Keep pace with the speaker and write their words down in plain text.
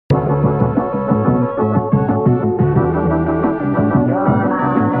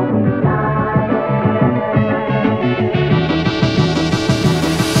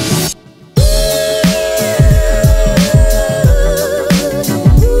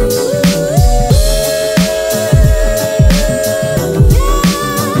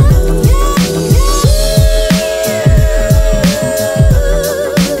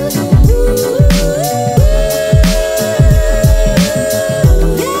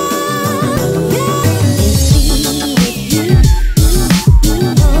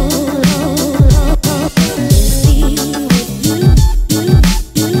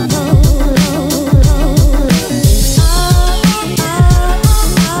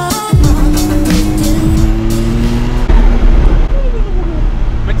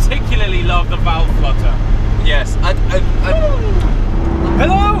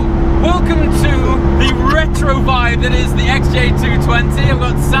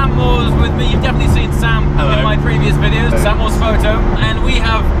previous videos, Samuel's photo, and we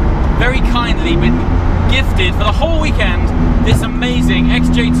have very kindly been gifted for the whole weekend this amazing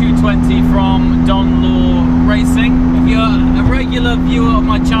XJ220 from Don Law Racing. If you're a regular viewer of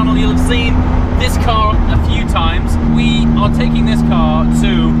my channel, you'll have seen this car a few times. We are taking this car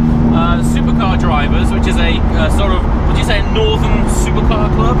to Supercar Drivers, which is a sort of, would you say, a northern supercar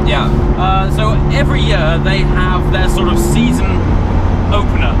club? Yeah. So every year they have their sort of season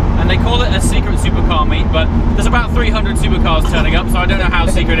opener, and they call it a secret supercar meet, but there's about 300 supercars turning up, so I don't know how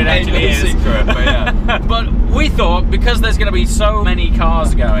secret it actually is. Secret, but yeah. But we thought, because there's going to be so many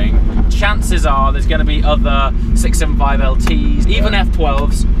cars going, chances are there's going to be other 675 LTs, even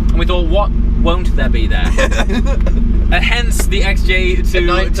F12s, and we thought, what won't there be there? And hence the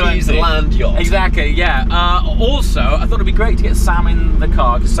XJ220. 90s land yacht. Exactly, yeah. Also, I thought it'd be great to get Sam in the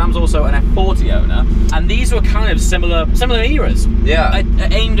car, because Sam's also an F40 owner, and these were kind of similar eras. Yeah.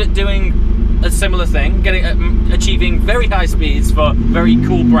 Aimed at doing a similar thing, achieving very high speeds for very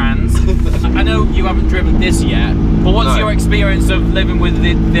cool brands. I know you haven't driven this yet, but what's your experience of living with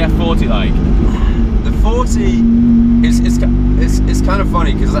the F40 like? The 40 is kind of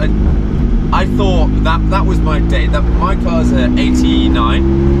funny, because I thought that was my date. My car's at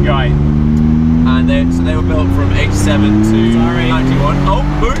 89. Right. And they were built from 87 to 91. Oh,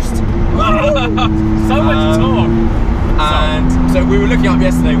 boost! So much torque. And so we were looking up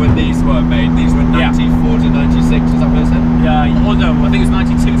yesterday when these were made. These were 94 to 96, is that what I said? Yeah, oh no, I think it was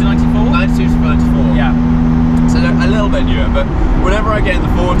 92 to 94? 92 to 94. Yeah. So they're a little bit newer, but whenever I get in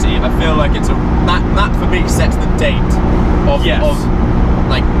the 40, I feel like it's that for me sets the date of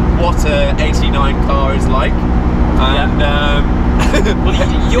like what a 89 car is like. And well,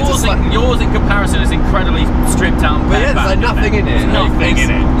 yours in comparison is incredibly stripped down. But yeah, there's like nothing in it. There's nothing in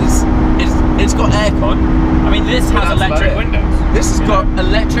it. It's got aircon. I mean, this has electric windows. This has got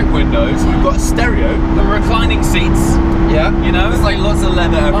electric windows. We've got stereo. The reclining seats. Yeah. You know, there's like lots of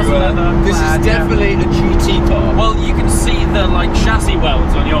leather everywhere. This is definitely a GT car. Well, you can see the like chassis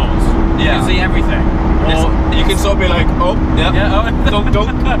welds on yours. You can see everything. Or you can sort of be like, oh, yeah, donk,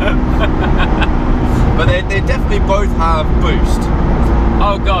 donk. But they definitely both have boost.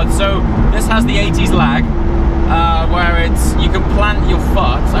 Oh god, so this has the 80s lag, where you can plant your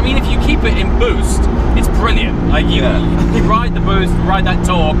foot. I mean, if you keep it in boost, it's brilliant. Like you ride the boost, ride that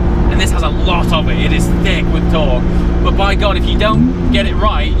torque, and this has a lot of it. It is thick with torque. But by god, if you don't get it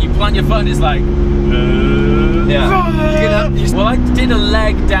right, you plant your foot and it's like... Well, I did a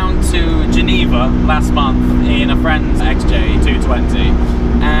leg down to Geneva last month in a friend's XJ220,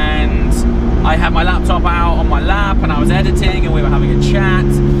 and I had my laptop out on my lap and I was editing and we were having a chat.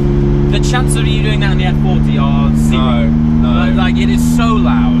 The chances of you doing that in the F40 are zero. No. Like, it is so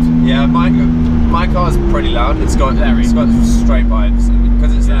loud. Yeah, my car's pretty loud. It's got straight vibes.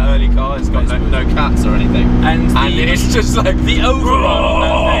 Because it's an early car, it's got no cats or anything. And it's just like the overall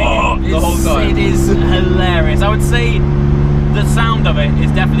on that thing. The whole time. It is hilarious. I would say the sound of it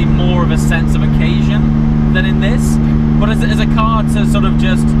is definitely more of a sense of occasion than in this. But as a car to sort of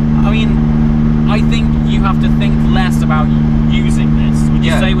just, I mean, I think you have to think less about using this. Would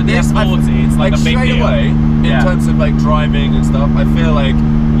you say with the F40, it's like a big straight deal? away, in terms of like driving and stuff, I feel like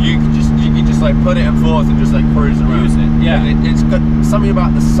you can just like put it in fourth and just like cruise around. Use it, yeah. And it's got something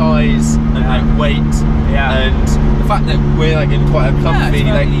about the size and like weight, and the fact that we're like in quite a comfy,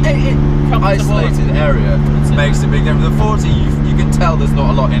 isolated area makes a big difference. The 40, you can tell there's not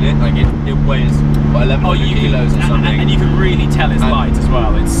a lot in it. Like it weighs what, 1100 kilos or something, and you can really tell it's light as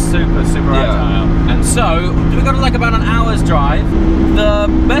well. It's super agile. And so we've got like about an hour's drive. The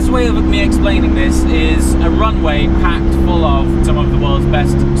best way of me explaining this is a runway packed full of some of the world's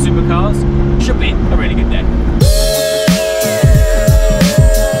best supercars. Should be a really good day.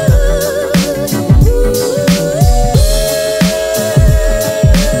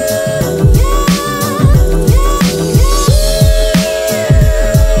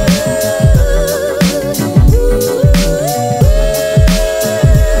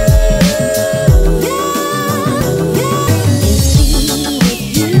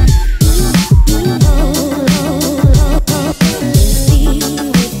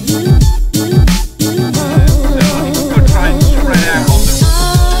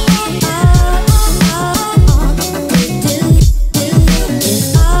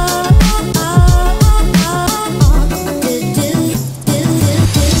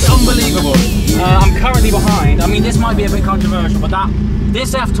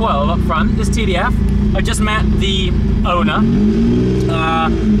 SF12 up front, this TDF. I just met the owner.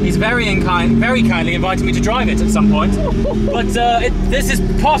 He's very kindly invited me to drive it at some point. But this is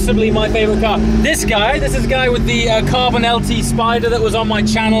possibly my favourite car. This is a guy with the carbon LT Spider that was on my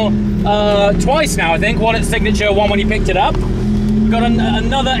channel twice now, I think. One at Signature, one when he picked it up. We've got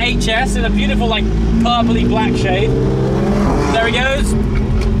another HS in a beautiful, like, purpley black shade. There he goes.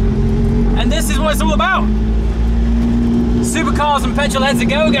 And this is what it's all about. Supercars and petrol heads a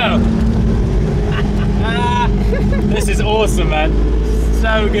go-go. This is awesome, man.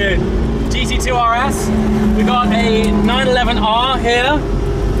 So good. GT2 RS. We got a 911R here.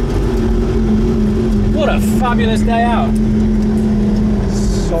 What a fabulous day out.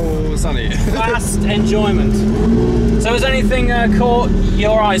 So sunny. Fast enjoyment. So has anything caught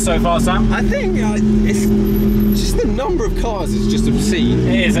your eye so far, Sam? I think it's just the number of cars is just obscene.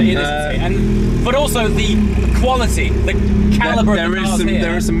 It is obscene. But also the quality, the caliber of the cars here.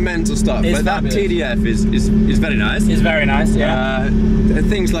 There is some mental stuff. It's like that fabulous. TDF is very nice. It's very nice, yeah.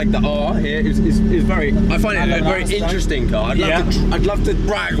 Things like the R here is very. I find it a very interesting car. I'd love to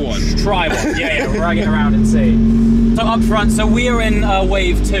brag one. Try one. Yeah, brag it around and see. So up front, so we are in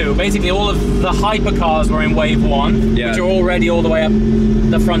wave 2. Basically, all of the hypercars were in wave 1, which are already all the way up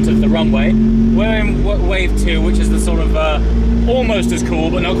the front of the runway. We're in wave 2, which is the sort of almost as cool,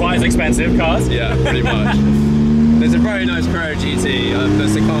 but not quite as expensive cars. Yeah, pretty much. There's a very nice Carrera GT.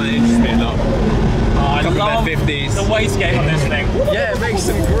 That's the car that interests me a lot. I love the 50s. The wastegate on this thing. Yeah, it makes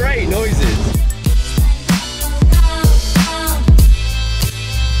some great noises.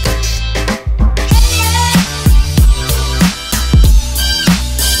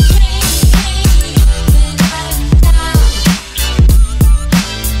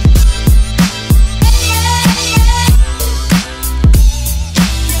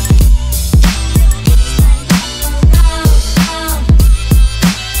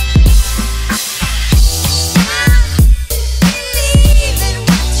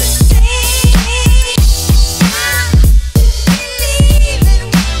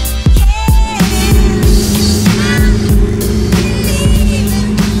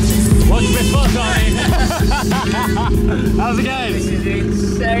 How's it going? This is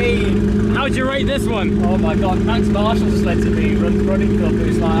insane. How'd you rate this one? Oh my god, Max Marshall just led to me running club. It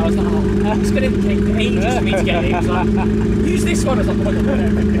was like, I was like, oh, it's going to take ages for me to get in. He was like, use this one. I was like, oh my god.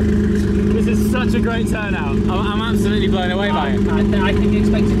 This is such a great turnout. I'm absolutely blown away by it. I think they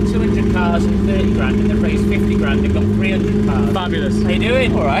expected 200 cars and 30 grand, and they've raised 50 grand. They've got 300 cars. Fabulous. How you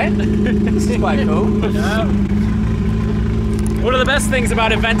doing? All right. This is quite cool. One of the best things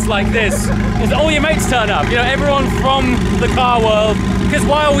about events like this is that all your mates turn up. You know, everyone from the car world. Because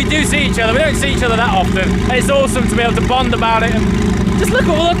while we do see each other, we don't see each other that often. And it's awesome to be able to bond about it. And just look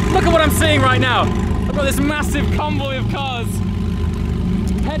at what I'm seeing right now. I've got this massive convoy of cars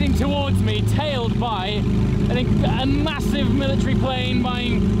heading towards me, tailed by a massive military plane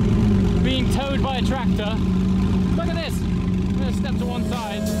being towed by a tractor. Look at this. I'm going to step to one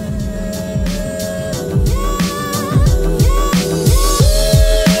side.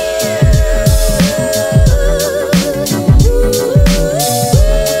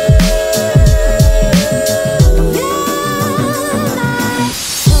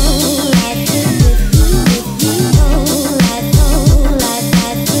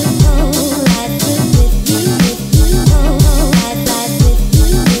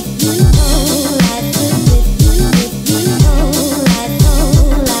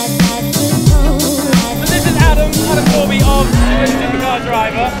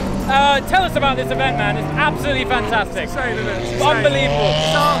 Tell us about this event, man. It's absolutely fantastic. It's insane, isn't it? It's unbelievable.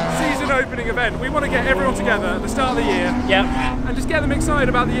 Season opening event. We want to get everyone together at the start of the year. Yep. And just get them excited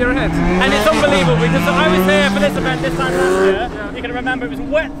about the year ahead. And it's unbelievable because I was here for this event this time last year. Yeah. You can remember it was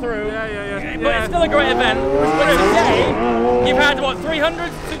wet through. Yeah. But it's still a great event. But today, you've had what,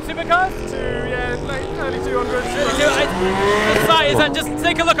 300 supercars? Early 200s. Just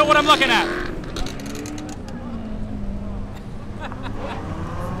take a look at what I'm looking at.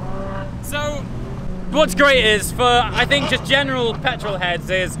 So, what's great is, for I think just general petrol heads,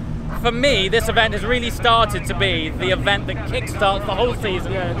 is for me this event has really started to be the event that kickstarts the whole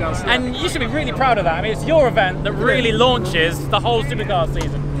season. Yeah, it does. Yeah. And you should be really proud of that. I mean, it's your event that really launches the whole supercar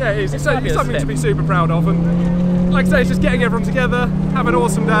season. Yeah, it is. It's something to be super proud of. And like I say, it's just getting everyone together, have an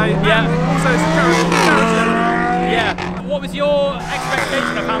awesome day. Yeah. And also, it's a charity element. Yeah. What was your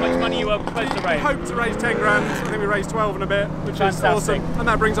expectation of how much money you were supposed to raise? We hope to raise 10 grand. I think we raised 12 and a bit, which Fantastic. is awesome. And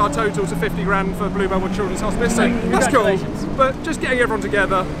that brings our total to 50 grand for Blue Bubble Children's Hospice. So that's cool. Congratulations. But just getting everyone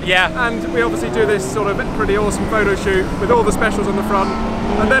together. Yeah. And we obviously do this sort of pretty awesome photo shoot with all the specials on the front.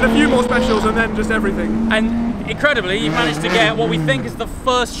 And then a few more specials and then just everything. And incredibly, you've managed to get what we think is the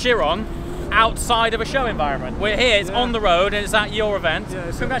first Chiron outside of a show environment. We're here, it's on the road, and it's at your event.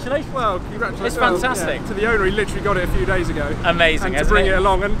 Yeah, congratulations. Well, congratulations. It's fantastic. Yeah, to the owner, he literally got it a few days ago. Amazing, and to bring it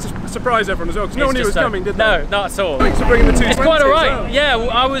along and to surprise everyone as well, because no one knew it was coming, did they? No, not at all. Thanks for bringing the 220. It's quite alright. Well. Yeah,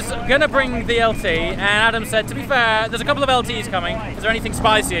 I was going to bring the LT, and Adam said, to be fair, there's a couple of LTs coming. Is there anything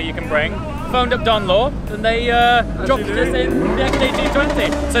spicier you can bring? Phoned up Don Law, and they dropped us in the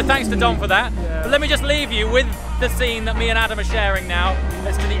XJ220. So thanks to Don for that. Yeah. But let me just leave you with the scene that me and Adam are sharing now.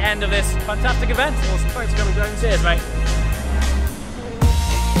 It's to the end of this fantastic event. Awesome. Thanks for coming, James. Cheers, mate.